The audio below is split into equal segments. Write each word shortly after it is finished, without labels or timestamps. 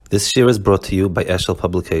This year is brought to you by Eshel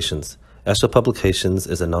Publications. Eshel Publications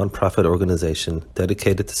is a non-profit organization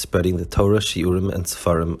dedicated to spreading the Torah, Shiurim, and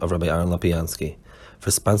Sefarim of Rabbi Aaron Lapiansky. For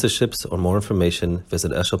sponsorships or more information,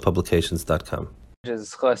 visit eshelpublications.com.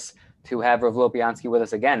 It's chus to have Rav Lopiansky with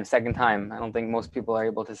us again, second time. I don't think most people are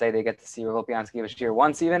able to say they get to see Rav Lopiansky give a shiur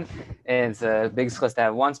once even. It's a big chus to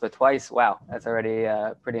have once, but twice, wow, that's already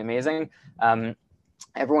pretty amazing.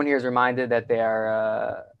 Everyone here is reminded that they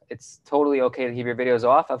are, it's totally okay to keep your videos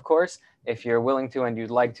off, of course. If you're willing to and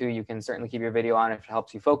you'd like to, you can certainly keep your video on if it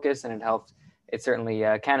helps you focus, and it certainly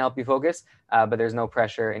can help you focus, but there's no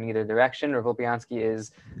pressure in either direction. Rav Lopiansky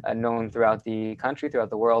is known throughout the country, throughout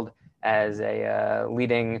the world, as a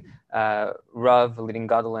leading Rav, a leading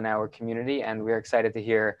Gadol in our community, and we're excited to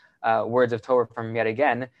hear words of Torah from him yet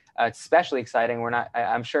again. It's especially exciting.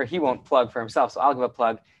 I'm sure he won't plug for himself, so I'll give a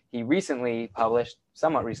plug. He recently published,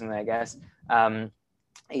 somewhat recently, I guess,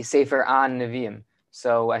 a Sefer on Nevi'im.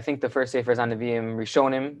 So I think the first Sefer is on Nevi'im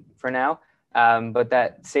Rishonim for now, but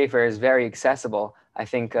that Sefer is very accessible, I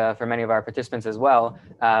think, for many of our participants as well.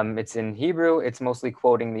 It's in Hebrew. It's mostly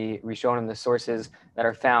quoting the Rishonim, the sources that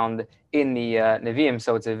are found in the Nevi'im.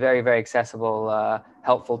 So it's a very, very accessible,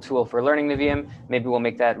 helpful tool for learning Nevi'im. Maybe we'll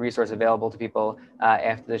make that resource available to people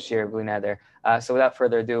after this year, Bli Neder. So without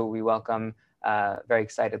further ado, we welcome very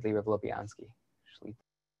excitedly Rav Lopiansky.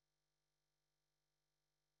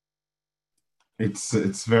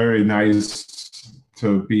 It's very nice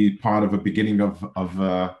to be part of a beginning of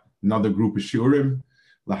another group of shiurim,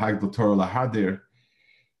 Lahagdol Torah Lahadir.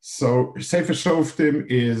 So Sefer Shoftim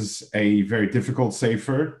is a very difficult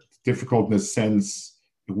Sefer, difficult in the sense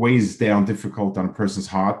it weighs down difficult on a person's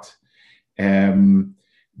heart. I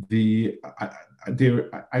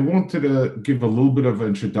wanted to give a little bit of an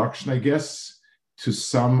introduction, I guess, to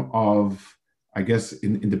some of, I guess,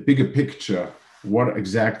 in the bigger picture, what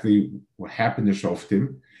happened to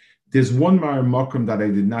Shoftim. There's one Makom that I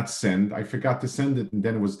did not send. I forgot to send it, and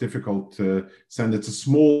then it was difficult to send. It's a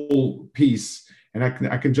small piece, and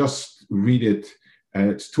I can just read it.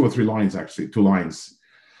 It's 2 or 3 lines, actually, 2 lines.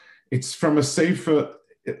 It's from a Sefer.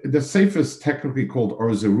 The Sefer is technically called Or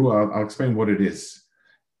Zerua. I'll explain what it is.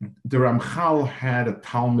 The Ramchal had a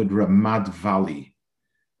Talmud Ramad Vali,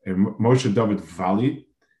 Moshe David Vali,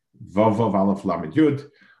 Vav Aleph Lamed Yud,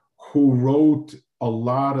 who wrote a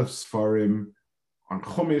lot of Sfarim on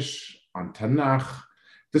Chumash, on Tanakh.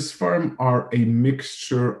 The Sfarim are a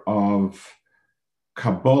mixture of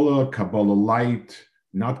Kabbalah, Kabbalah light,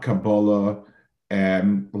 not Kabbalah, a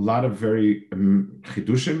lot of very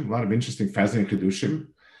Chidushim, a lot of interesting, fascinating Chidushim.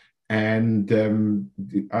 And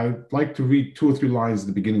I'd like to read 2 or 3 lines at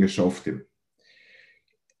the beginning of Shoftim.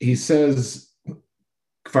 He says,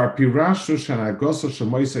 Kvar pirashu shanagoso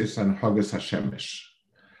shemoisei san hagas hashemesh.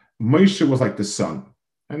 Moshe was like the sun.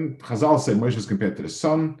 And Chazal say Moshe is compared to the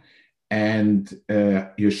sun, and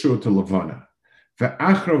Yeshua to Levana.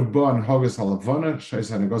 Ve'achrav bo an hagas haLevana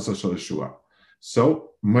sheis hanagoso shel Yeshua.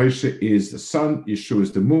 So Moshe is the sun, Yeshua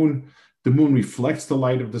is the moon. The moon reflects the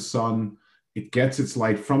light of the sun. It gets its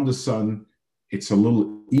light from the sun. It's a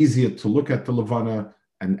little easier to look at the Levana,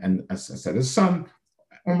 and as I said, the sun.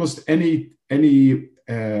 Almost any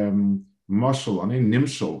mashal, any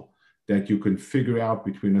nimshal that you can figure out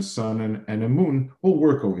between a sun and a moon will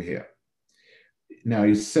work over here. Now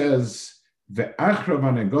he says, "Ve'achrav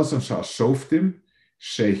hanegosan shal shoftim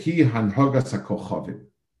shehi hanhogas hakochavim."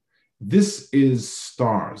 This is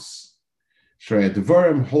stars.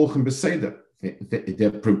 She'advarim holchem beseder.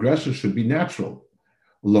 The progression should be natural.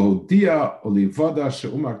 Lohodia olivada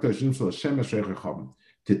she'umak toshim shel shemesh reichachavim.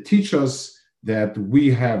 To teach us that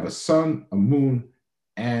we have a sun, a moon,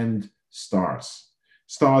 and stars.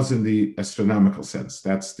 Stars in the astronomical sense.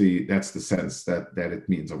 That's the sense that it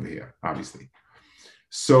means over here, obviously.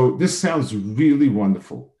 So this sounds really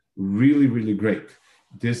wonderful, really, really great.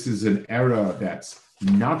 This is an era that's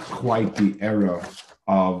not quite the era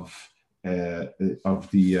of the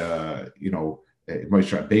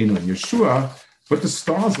Moshe Rabbeinu and Yeshua, but the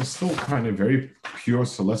stars are still kind of very pure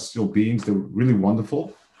celestial beings. They're really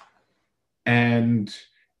wonderful. And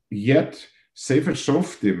yet, Sefer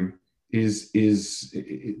Shoftim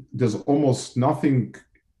there's almost nothing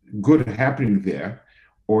good happening there,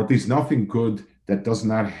 or at least nothing good that does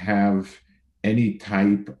not have any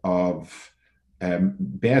type of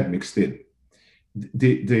bad mixed in.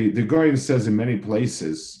 The Goyen says in many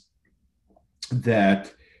places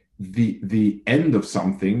that the end of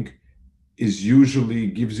something usually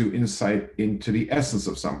gives you insight into the essence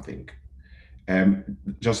of something.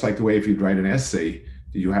 Just like the way if you write an essay,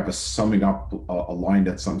 you have a summing up, a line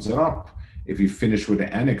that sums it up. If you finish with an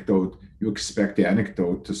anecdote, you expect the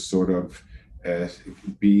anecdote to sort of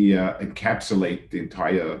encapsulate the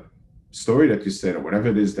entire story that you said, or whatever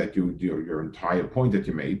it is that your entire point that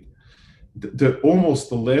you made. Almost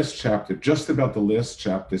the last chapter, just about the last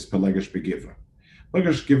chapter, is Pilegesh BiGivaah.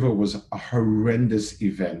 Pilegesh BiGivaah was a horrendous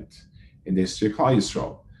event in the history of Klal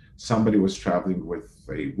Yisrael. Somebody was traveling with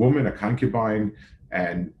a woman, a concubine,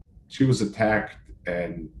 and she was attacked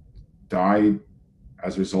and died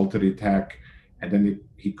as a result of the attack. And then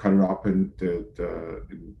he cut her up into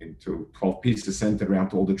 12 pieces, sent it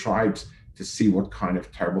around to all the tribes to see what kind of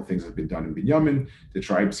terrible things have been done in Binyamin. The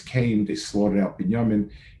tribes came, they slaughtered out Binyamin.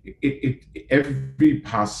 Every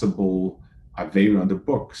possible Aveira on the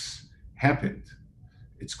books happened.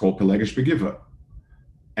 It's called Pilegesh BiGivaah.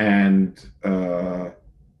 And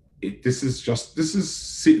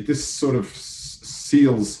this sort of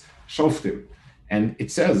seals Shoftim. And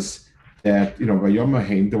it says that, Vayom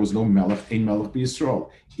Haim, there was no Melech, ein Melech b'Yisrael.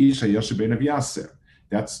 Ish hayoshev ben Yaser.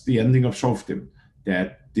 That's the ending of Shoftim.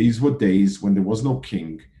 That these were days when there was no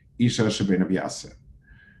king. Ish hayoshev ben Yaser.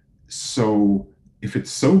 So if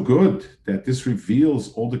it's so good that this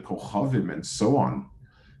reveals all the kochavim and so on,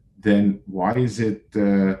 then why is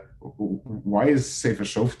Sefer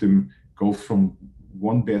Shoftim go from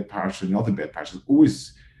one bad parsha to another bad parsha? There's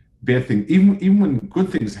always bad things. Even when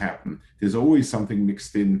good things happen, there's always something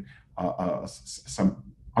mixed in, some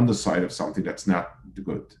underside of something that's not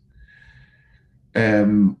good.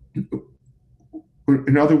 In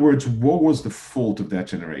other words, what was the fault of that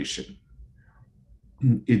generation?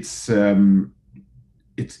 It's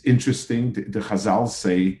interesting. The Chazal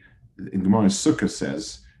say, in Gemara Sukkah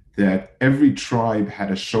says, that every tribe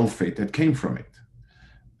had a shofet that came from it.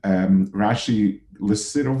 Rashi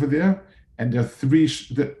lists it over there, and there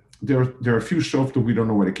are a few shoftim we don't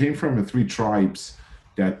know where they came from, and 3 tribes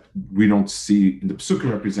that we don't see in the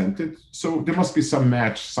Psukkah represented. So there must be some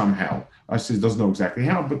match somehow. Rashi doesn't know exactly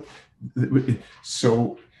how, but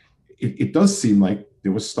so it does seem like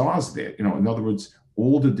there were stars there. In other words,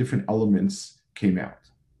 all the different elements came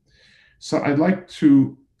out. So I'd like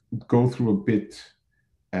to go through a bit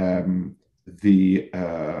the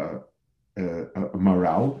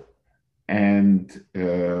morale, and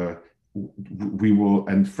we will,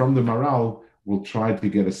 and from the morale, we'll try to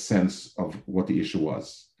get a sense of what the issue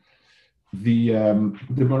was. The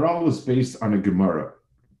morale is based on a Gemara.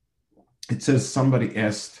 It says somebody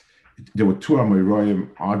asked, there were 2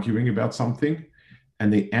 Amoraim arguing about something,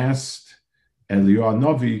 and they asked Eliyahu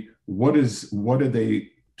Novi, what are they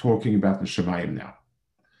talking about in Shemayim now?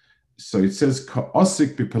 So it says,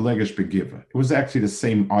 Ka'osik b'Pilegesh BiGivaah. It was actually the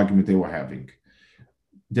same argument they were having.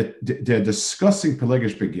 That they're discussing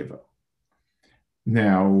Pilegesh BiGivaah.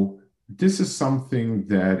 Now, this is something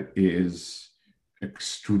that is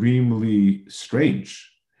extremely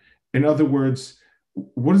strange. In other words,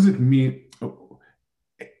 what does it mean?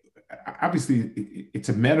 Obviously, it's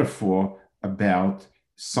a metaphor about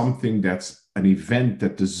something that's an event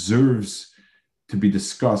that deserves to be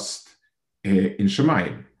discussed in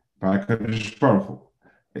Shemayim.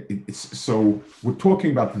 So we're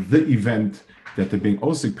talking about the event that they're being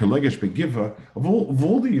osik Pilegesh BiGivaah. Of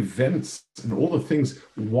all the events and all the things,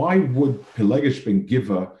 why would Pilegesh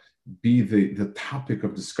BiGivaah be the topic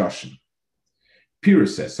of discussion? Pira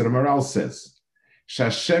says, so the Maral says,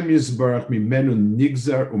 Shashem Yisbarach mimenu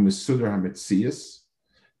nigzar u'mesuder hametzias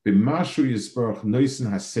b'mashu Yisbarach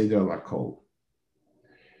noisen haseder lakol.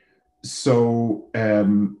 So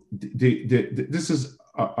this is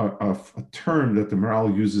a term that the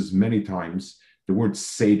Maral uses many times, the word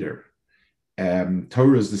Seder.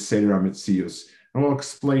 Torah is the Seder HaMetzius. And I'll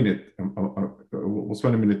explain it. We'll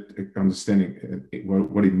spend a minute understanding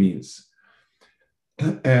what it means.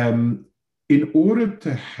 In order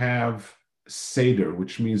to have Seder,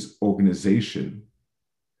 which means organization,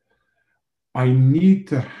 I need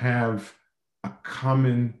to have a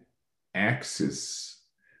common axis,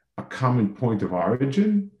 a common point of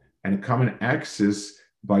origin, and a common axis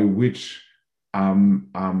by which I'm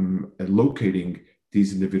locating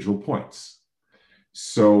these individual points.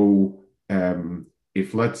 So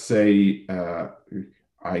if, let's say, I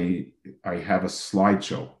have a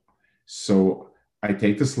slideshow, so I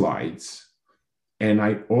take the slides and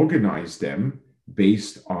I organize them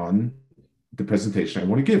based on the presentation I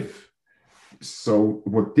want to give. So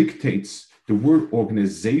what dictates the word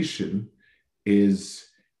organization is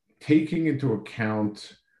taking into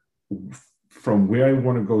account from where I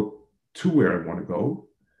want to go to where I want to go,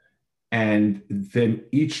 and then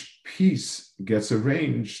each piece gets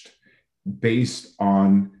arranged based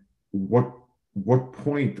on what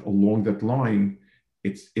point along that line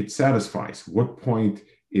it satisfies. What point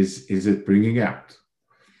is it bringing out?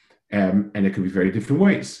 And it can be very different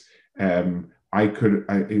ways.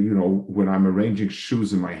 when I'm arranging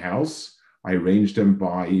shoes in my house, I arrange them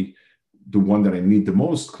by the one that I need the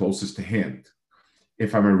most, closest to hand.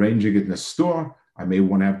 If I'm arranging it in a store, I may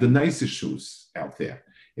want to have the nicest shoes out there.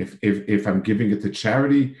 If I'm giving it to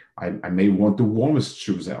charity, I may want the warmest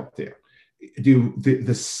shoes out there.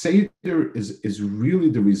 The Seder is really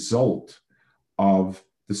the result of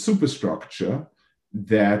the superstructure.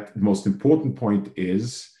 That the most important point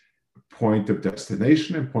is point of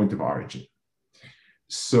destination and point of origin.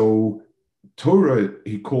 So Torah,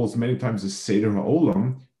 he calls many times the Seder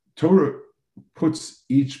HaOlam. Torah puts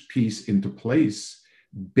each piece into place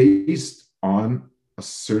based on a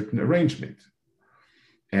certain arrangement.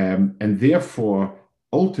 And therefore,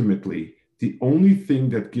 ultimately, the only thing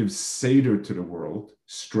that gives Seder to the world,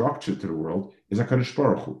 structure to the world, is HaKadosh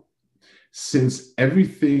Baruch Hu. Since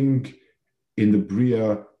everything in the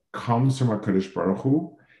Bria comes from HaKadosh Baruch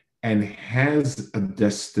Hu and has a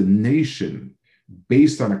destination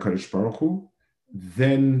based on HaKadosh Baruch Hu,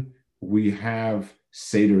 then we have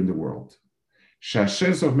Seder in the world.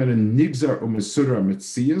 Shashezov menen nigzar umesura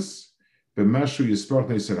metzias b'mashu yisparch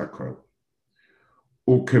neiser hakol.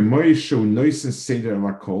 Ukemoi shu noisen Seder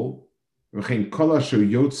lakol v'chein kol asher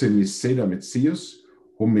yotze miseder metzias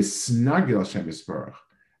hu misnagel Hashem yisparch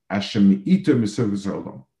asher mi'ito mesur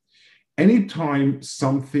v'zolam. Anytime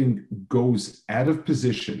something goes out of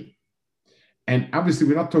position, and obviously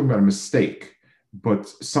we're not talking about a mistake, but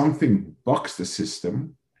something bucks the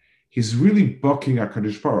system, he's really bucking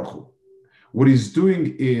HaKadosh Baruch Hu. What he's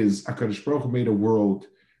doing is HaKadosh Baruch Hu made a world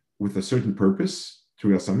with a certain purpose to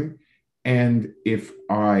realize something, and if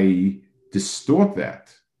I distort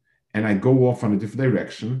that and I go off on a different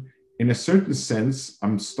direction, in a certain sense,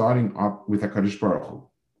 I'm starting up with HaKadosh Baruch Hu.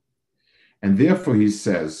 And therefore he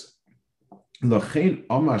says, L'chein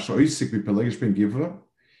amash oisik b'Pilegesh ben BiGivaah,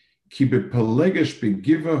 ki b'Pilegesh ben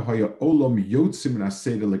BiGivaah haya olam yotzim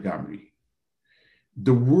naseder legamri.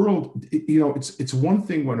 The world, it's one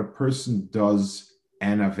thing when a person does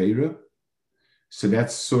an avera, so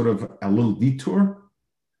that's sort of a little detour,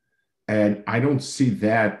 and I don't see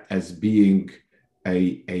that as being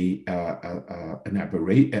an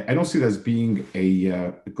aberration. I don't see that as being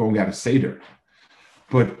going out of seder.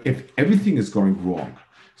 But if everything is going wrong,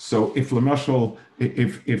 so if Lamashal,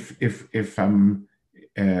 if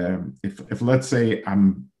let's say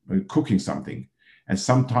I'm cooking something, and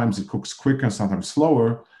sometimes it cooks quicker and sometimes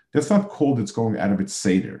slower, that's not called it's going out of its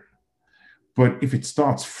seder. But if it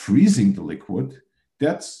starts freezing the liquid,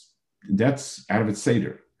 that's out of its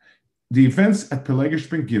seder. The events at Pilegesh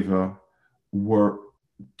ben BiGivaah were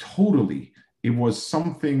totally, it was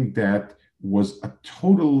something that was a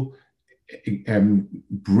total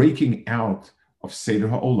breaking out of Seder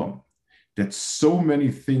HaOlam, that so many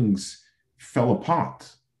things fell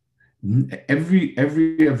apart. Every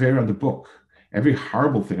affair on the book, every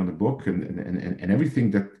horrible thing on the book, and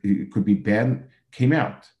everything that could be bad came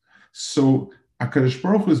out. So HaKadosh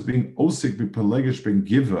Baruch Hu is being osik b'Pilegesh ben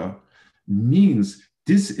BiGivaah means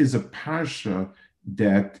this is a parsha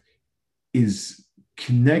that is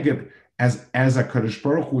connected as HaKadosh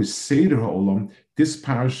Baruch Hu is Seder HaOlam. This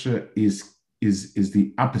parsha is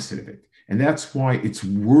the opposite of it, and that's why it's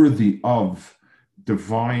worthy of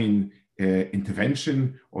divine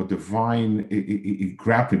intervention or divine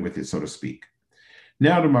grappling with it, so to speak.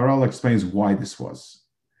 Now the Maharal explains why this was.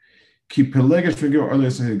 Ki Pilegesh ben BiGivaah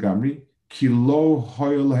earlier said Gamri ki lo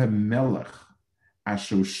hoyel melech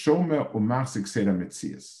asher shomer u'machzik Seder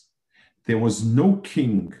Metzias. There was no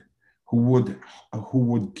king who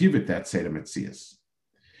would give it that Seder Metzias.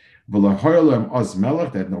 V'lo hoyel oz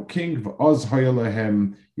melech, that no king, v'oz hoyel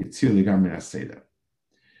yitzir ligamri naseder.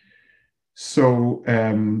 So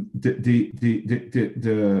the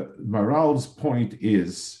Maharal's point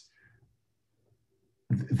is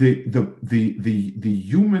the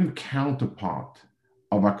human counterpart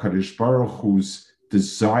of HaKadosh Baruch Hu's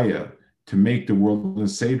desire to make the world a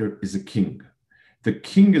Seder is a king. The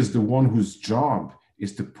king is the one whose job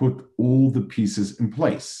is to put all the pieces in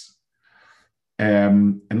place.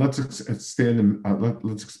 And let's explain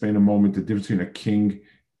a moment the difference between a king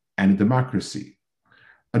and a democracy.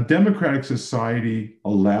 A democratic society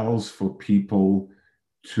allows for people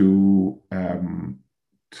to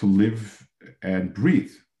live and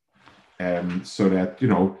breathe, so that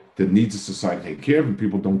the needs of society take care of, and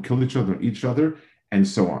people don't kill each other, each other, and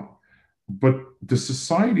so on. But the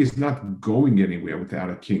society is not going anywhere without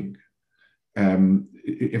a king.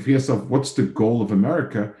 If you ask yourself, what's the goal of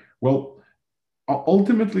America? Well,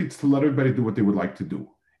 ultimately, it's to let everybody do what they would like to do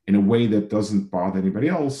in a way that doesn't bother anybody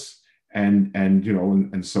else, and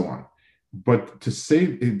so on. But to say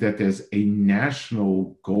that there's a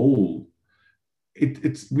national goal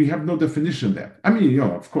we have no definition of that. I mean,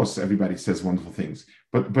 of course, everybody says wonderful things,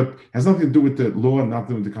 but has nothing to do with the law and nothing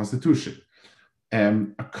to do with the Constitution.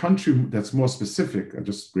 A country that's more specific, I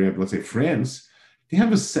just grab, let's say France, they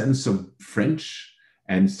have a sense of French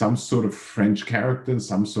and some sort of French character,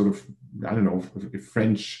 some sort of, I don't know,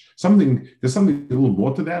 French, there's something a little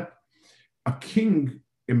more to that. A king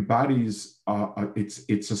embodies,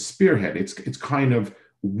 it's a spearhead. It's kind of,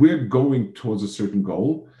 we're going towards a certain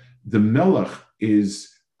goal. The Melech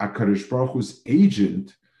is HaKadosh Baruch Hu's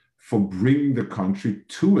agent for bringing the country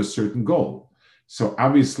to a certain goal. So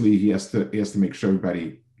obviously he has to make sure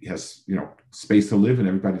everybody has space to live and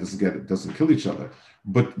everybody doesn't kill each other.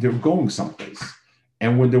 But they're going someplace.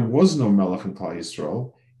 And when there was no Melech in Klal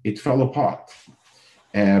Yisrael, it fell apart.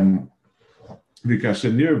 That's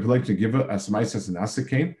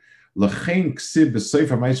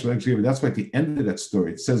why at the end of that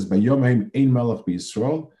story it says, "Bayom ein Melech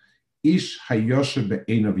b'Yisrael, ish hayoshev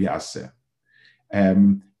be'einav yaseh."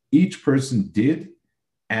 Each person did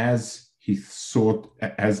as he thought,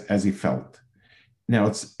 as he felt. Now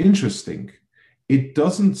it's interesting. It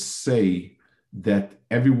doesn't say that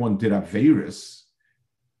everyone did Averis.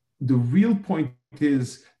 The real point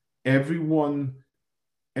is everyone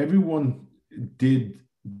did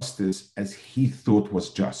justice as he thought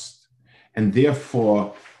was just, and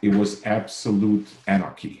therefore it was absolute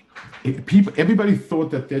anarchy. Everybody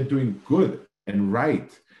thought that they're doing good and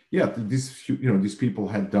right. Yeah, these people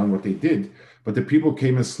had done what they did, but the people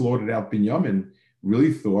came and slaughtered out Binyamin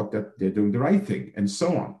really thought that they're doing the right thing, and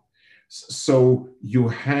so on. So you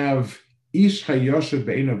have Ish Hayoshev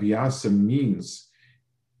Be'einav Yaseh means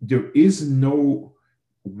there is no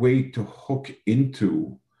way to hook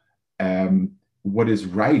into what is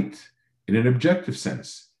right in an objective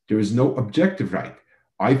sense. There is no objective right.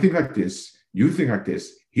 I think like this, you think like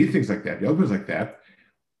this, he thinks like that, the other person's like that.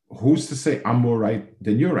 Who's to say I'm more right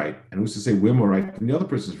than you're right? And who's to say we're more right than the other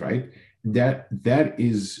person's right? That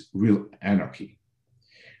is real anarchy.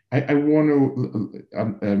 I want to,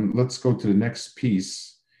 let's go to the next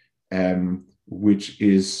piece, which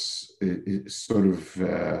is sort of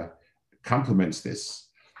complements this.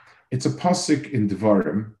 It's a pasuk in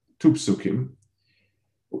Devarim, two psukim.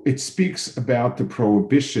 It speaks about the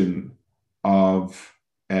prohibition of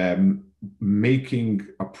making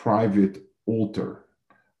a private altar,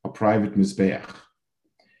 a private mizbeach.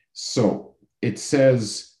 So it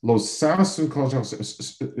says, "Lo sasun kol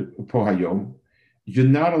pohayom." You're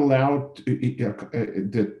not allowed.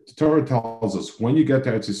 The Torah tells us when you get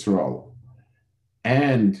to Eretz Yisrael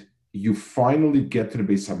and you finally get to the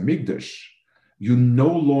Beis Hamikdash, you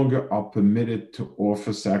no longer are permitted to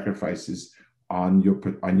offer sacrifices on your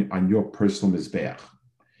personal mizbeach.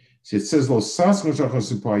 So it says, "Lo sasun kol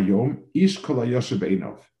pohayom ish kol hayoshev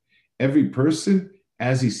be'einav." Every person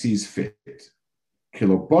as he sees fit.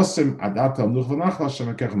 You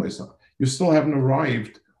still haven't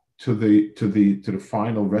arrived to the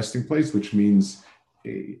final resting place, which means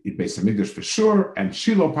Beis Hamikdash for sure, and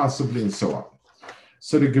Shiloh possibly, and so on.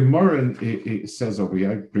 So the Gemara it says over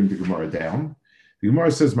here, I bring the Gemara down. The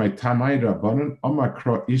Gemara says, "My tamai rabbanon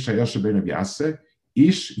amakra ish hayoshev be'einav yaseh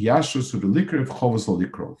ish yashus u'delikrev chovos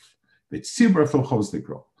l'likrov v'tzibur fil chovos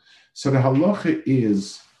likrov." So the halacha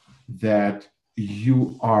is that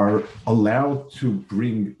you are allowed to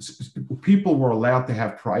bring, people were allowed to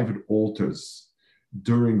have private altars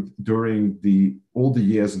during all the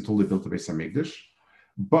years until they built the Beis Hamikdash,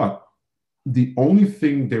 but the only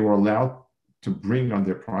thing they were allowed to bring on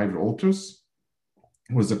their private altars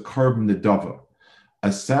was a korban nedava,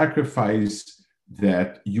 a sacrifice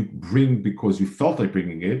that you bring because you felt like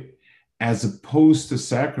bringing it, as opposed to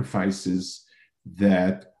sacrifices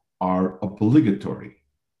that are obligatory.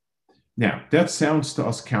 Now, that sounds to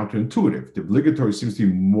us counterintuitive. The obligatory seems to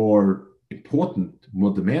be more important,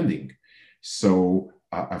 more demanding. So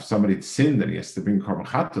if somebody sinned and he has to bring korban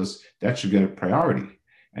chatos, that should get a priority.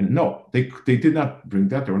 And no, they did not bring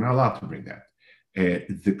that. They were not allowed to bring that.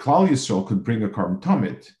 The Klal Yisrael could bring a korban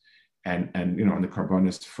tamid, and the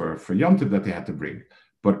korbanos for Yom Tov that they had to bring.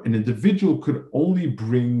 But an individual could only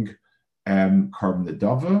bring korban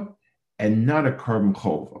nedava, and not a korban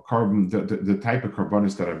chov, a korban, the type of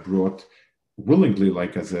korbanos that are brought willingly,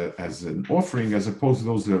 like as an offering, as opposed to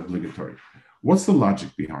those that are obligatory. What's the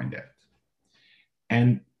logic behind that?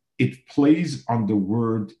 And it plays on the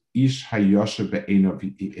word ish hayoshev be'einav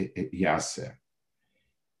yaseh.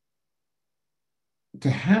 To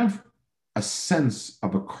have a sense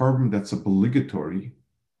of a korban that's obligatory,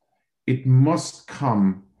 it must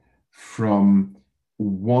come from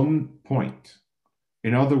one point.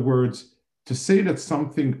 In other words, to say that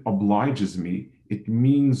something obliges me, it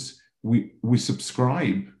means we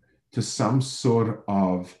subscribe to some sort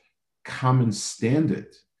of common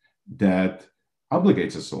standard that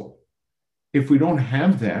obligates us all. If we don't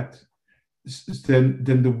have that, then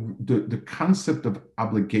the concept of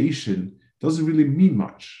obligation doesn't really mean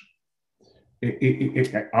much.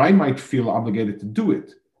 I might feel obligated to do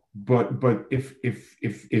it, but if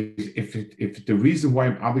the reason why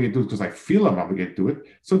I'm obligated to do it is because I feel I'm obligated to do it,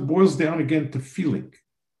 so it boils down again to feeling.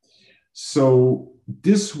 So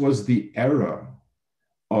this was the era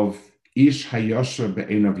of Ish Hayosher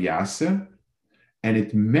Be'enav Yaseh, and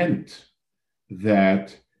it meant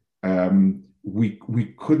that we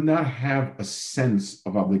could not have a sense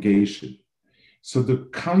of obligation. So the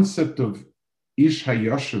concept of Ish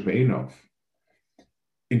Hayosher Be'enav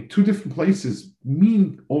in two different places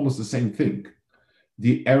mean almost the same thing.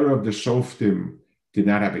 The era of the Shoftim did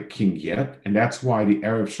not have a king yet, and that's why the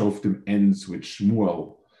era of Shoftim ends with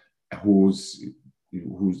Shmuel, who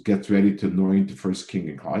gets ready to anoint the first king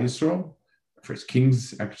in Klal Yisrael, first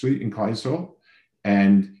kings actually in Klal Yisrael,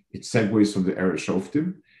 and it segues from the era of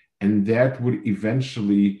Shoftim, and that would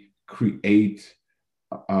eventually create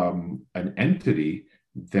an entity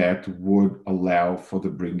that would allow for the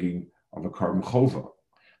bringing of a Karban Chova.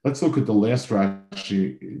 Let's look at the last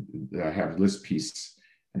Rashi that I have, this piece,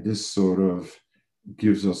 and this sort of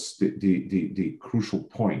gives us the crucial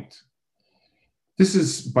point. This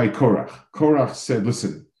is by Korach. Korach said,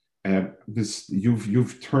 "Listen,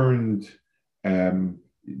 you've turned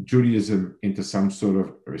Judaism into some sort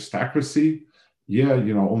of aristocracy. Yeah,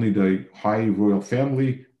 only the high royal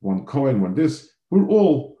family, one Cohen, one this. We're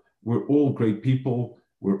all great people.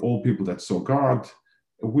 We're all people that saw God.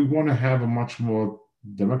 We want to have a much more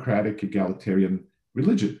democratic, egalitarian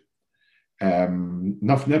religion.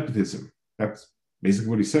 Enough nepotism." That's basically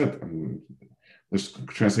what he said. Let's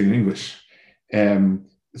translate in English.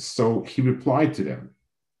 So he replied to them,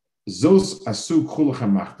 "Zos asu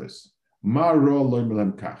kulachem machtes, ma ro lo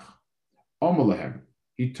melem kach." Omalehem,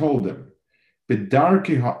 he told them,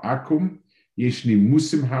 "Bedarke ha'akum yeshni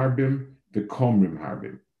musim harbim v'komrim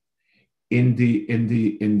harbim."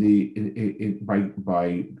 By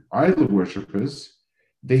idol worshippers,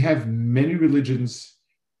 they have many religions,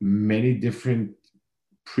 many different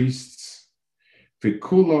priests.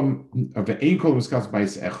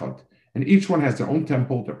 And each one has their own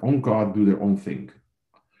temple, their own God, do their own thing.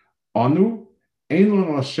 Anu,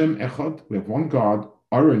 Hashem echad, we have one God,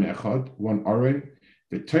 Aron echad, one Aron,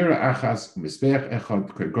 the Torah achas, Mizbeach echad,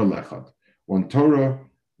 Kol echad, one Torah,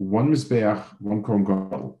 one Mizbeach, one Kohen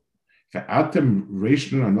Gadol. Ve'atem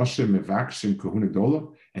reishnu anoshim mevakshim kahuna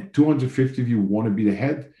gdola, and 250 of you want to be the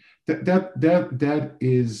head. That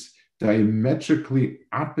is diametrically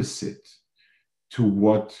opposite to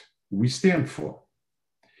what we stand for.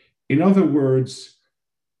 In other words,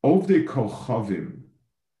 Ovdei Kochavim,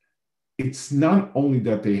 it's not only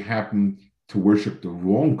that they happen to worship the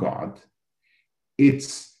wrong God,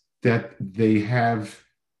 it's that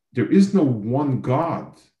there is no one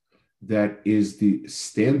God that is the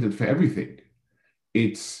standard for everything.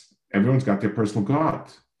 Everyone's got their personal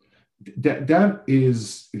God. That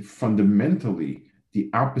is fundamentally the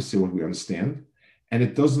opposite of what we understand, and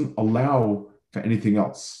it doesn't allow for anything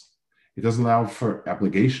else. It doesn't allow for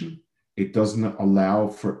obligation. It doesn't allow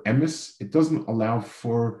for emes. It doesn't allow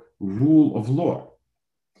for rule of law.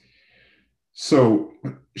 So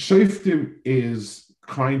Shoftim is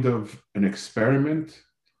kind of an experiment.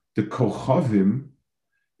 The Kochavim,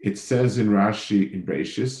 it says in Rashi in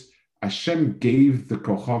Bereishis, Hashem gave the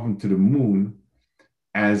Kochavim to the moon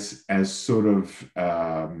as sort of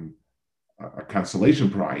a consolation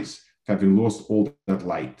prize for having lost all that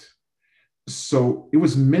light. So it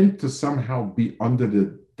was meant to somehow be under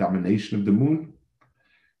the domination of the moon.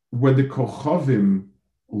 When the Kochavim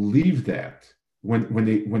leave that, when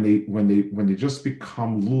they just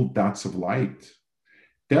become little dots of light,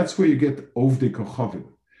 that's where you get Ovdei Kochavim.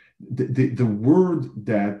 The word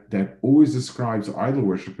that always describes idol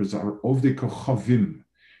worshippers are Ovdei Kochavim.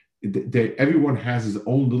 Everyone has his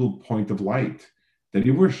own little point of light that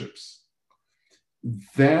he worships.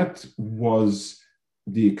 That was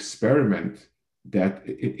the experiment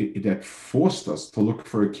that forced us to look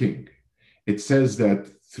for a king. It says that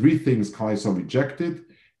three things Klal Yisrael rejected,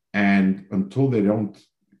 and until they don't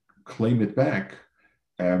claim it back,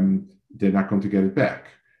 they're not going to get it back.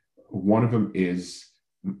 One of them is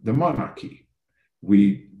the monarchy.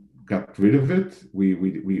 We got rid of it,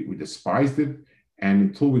 we despised it, and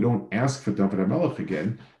until we don't ask for David HaMelech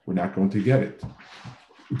again, we're not going to get it.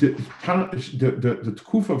 The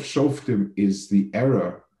Tkuf of Shoftim is the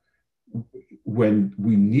era when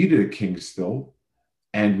we needed a king still,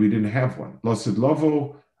 and we didn't have one. Lasid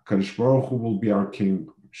Lavo, Kadosh Baruch Hu will be our king,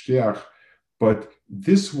 Shtiach, But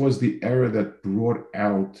this was the era that brought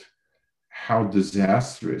out how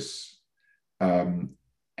disastrous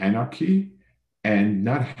anarchy and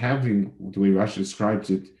not having, the way Rashi describes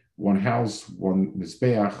it, one house, one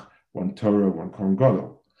mizbeach, one Torah, one Kohen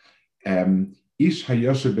Gadol. Ish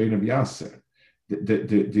hayoshe bein Yaser.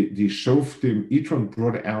 The Shoftim, each one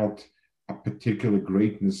brought out a particular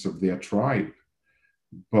greatness of their tribe,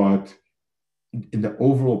 but in the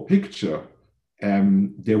overall picture,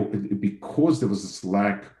 because there was this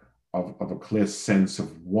lack of a clear sense of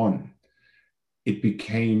one, it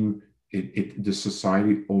became the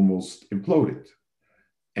society almost imploded.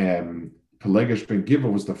 Pilegesh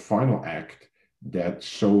BiGivaah was the final act that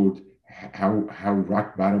showed how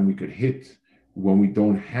rock bottom we could hit when we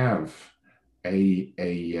don't have a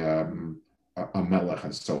melech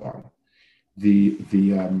and so on.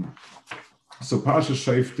 So Parashat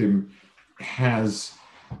Shoftim has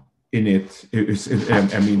in it,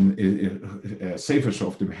 Sefer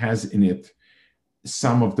Shoftim has in it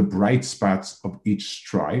some of the bright spots of each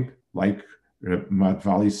tribe. Like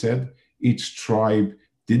Matvali said, each tribe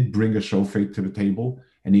did bring a shofet to the table,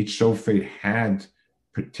 and each shofet had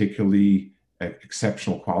particularly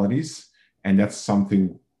exceptional qualities, and that's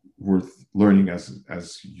something worth learning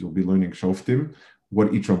as you'll be learning Shoftim,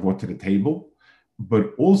 what each one brought to the table,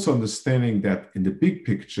 but also understanding that in the big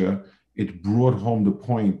picture, it brought home the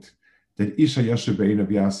point that Isha Yasher Bein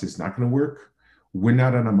Avyas is not going to work. We're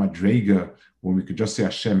not on a madrega when we could just say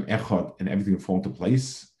Hashem Echad and everything will fall into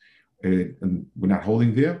place, and we're not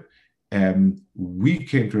holding there. We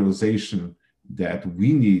came to the realization that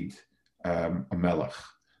we need a melech,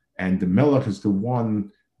 and the melech is the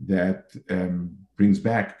one that brings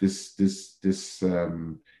back this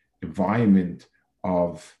environment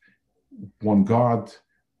of one God,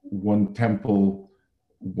 one temple,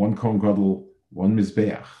 one Kohen Gadol, one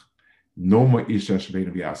mizbeach. No more Isha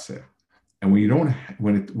Shbein Avyaseh. And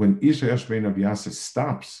when Isha Shbein Avyaseh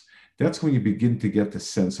stops, that's when you begin to get the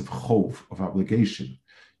sense of chov, of obligation.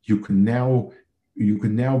 You can now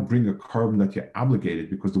bring a carbon that you're obligated,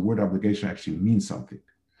 because the word obligation actually means something.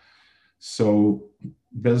 So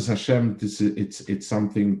Bez Hashem, it's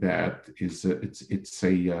something that is it's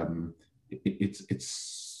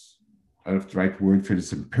I don't have the right word for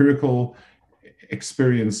this, empirical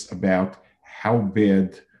experience about how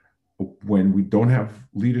bad when we don't have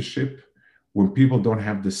leadership, when people don't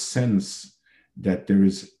have the sense that there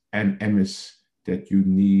is an emes that you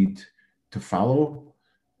need to follow,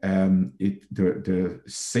 the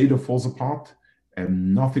Seder falls apart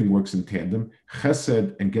and nothing works in tandem.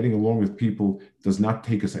 Chesed and getting along with people does not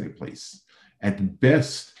take us anyplace. At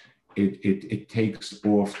best, it takes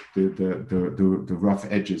off the rough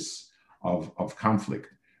edges of conflict.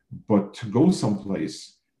 But to go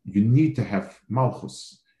someplace, you need to have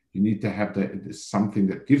malchus. You need to have something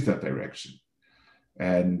that gives that direction.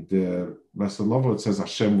 And Lasalova, it says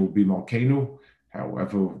Hashem will be Malkeinu.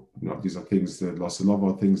 However, these are things that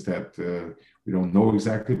Lasalova things that we don't know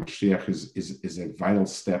exactly. Mashiach is a vital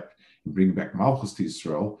step in bringing back malchus to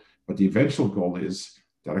Israel. But the eventual goal is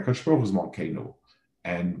that HaKadosh Baruch Hu is Malkeinu.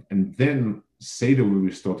 And then Seder will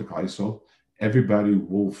restore to Klal Yisrael. Everybody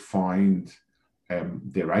will find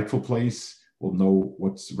their rightful place, will know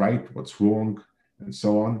what's right, what's wrong, and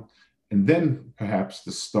so on. And then perhaps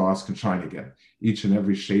the stars can shine again. Each and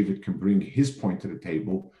every Shevet can bring his point to the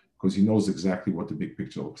table because he knows exactly what the big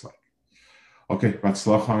picture looks like. Okay,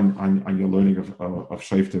 Batzlacha on your learning of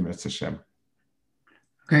Shoftim, Etz Hashem.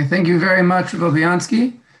 Okay, thank you very much, Rabbi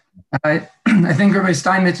Biansky. I think Rabbi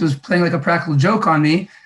Steinmetz was playing like a practical joke on me